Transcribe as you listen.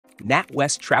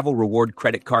NatWest Travel Reward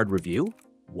Credit Card Review?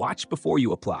 Watch before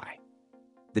you apply.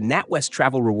 The NatWest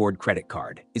Travel Reward Credit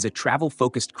Card is a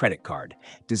travel-focused credit card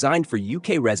designed for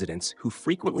UK residents who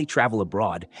frequently travel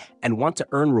abroad and want to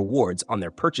earn rewards on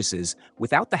their purchases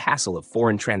without the hassle of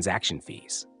foreign transaction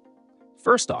fees.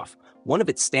 First off, one of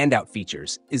its standout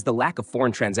features is the lack of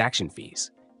foreign transaction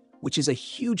fees, which is a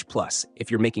huge plus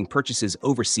if you're making purchases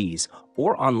overseas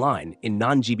or online in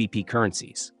non-GBP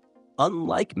currencies.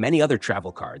 Unlike many other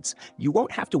travel cards, you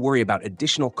won't have to worry about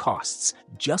additional costs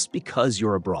just because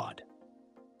you're abroad.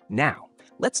 Now,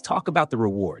 let's talk about the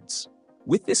rewards.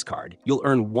 With this card, you'll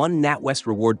earn 1 NatWest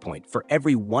reward point for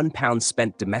every £1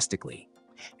 spent domestically,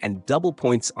 and double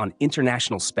points on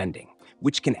international spending,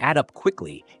 which can add up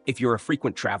quickly if you're a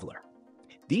frequent traveler.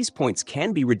 These points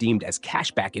can be redeemed as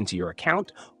cashback into your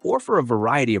account or for a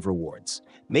variety of rewards,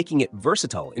 making it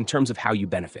versatile in terms of how you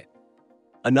benefit.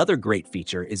 Another great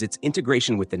feature is its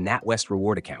integration with the NatWest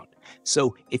Reward account.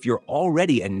 So if you're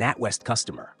already a NatWest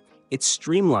customer, it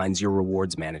streamlines your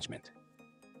rewards management.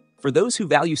 For those who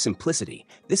value simplicity,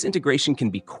 this integration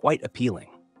can be quite appealing.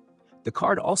 The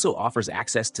card also offers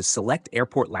access to select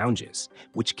airport lounges,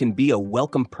 which can be a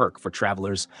welcome perk for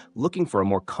travelers looking for a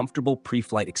more comfortable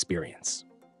pre-flight experience.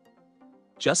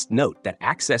 Just note that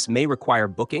access may require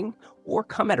booking or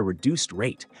come at a reduced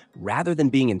rate, rather than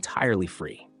being entirely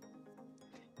free.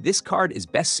 This card is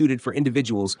best suited for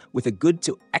individuals with a good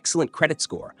to excellent credit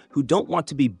score who don't want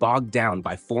to be bogged down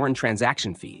by foreign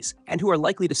transaction fees and who are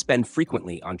likely to spend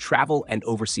frequently on travel and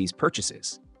overseas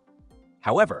purchases.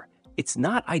 However, it's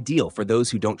not ideal for those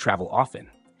who don't travel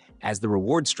often, as the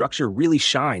reward structure really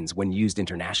shines when used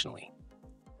internationally.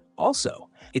 Also,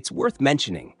 it's worth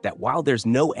mentioning that while there's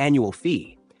no annual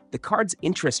fee, the card's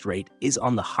interest rate is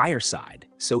on the higher side,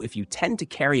 so if you tend to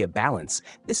carry a balance,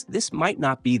 this might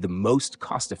not be the most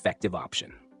cost-effective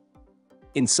option.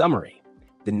 In summary,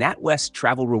 the NatWest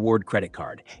Travel Reward Credit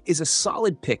Card is a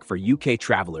solid pick for UK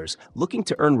travelers looking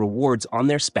to earn rewards on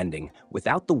their spending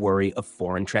without the worry of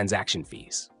foreign transaction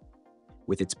fees.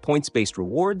 With its points-based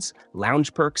rewards,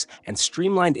 lounge perks, and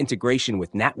streamlined integration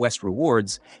with NatWest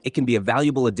Rewards, it can be a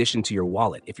valuable addition to your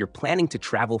wallet if you're planning to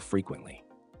travel frequently.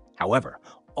 However,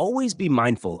 always be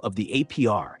mindful of the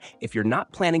APR if you're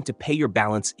not planning to pay your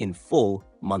balance in full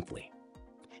monthly.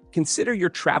 Consider your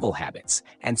travel habits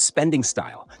and spending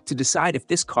style to decide if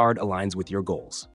this card aligns with your goals.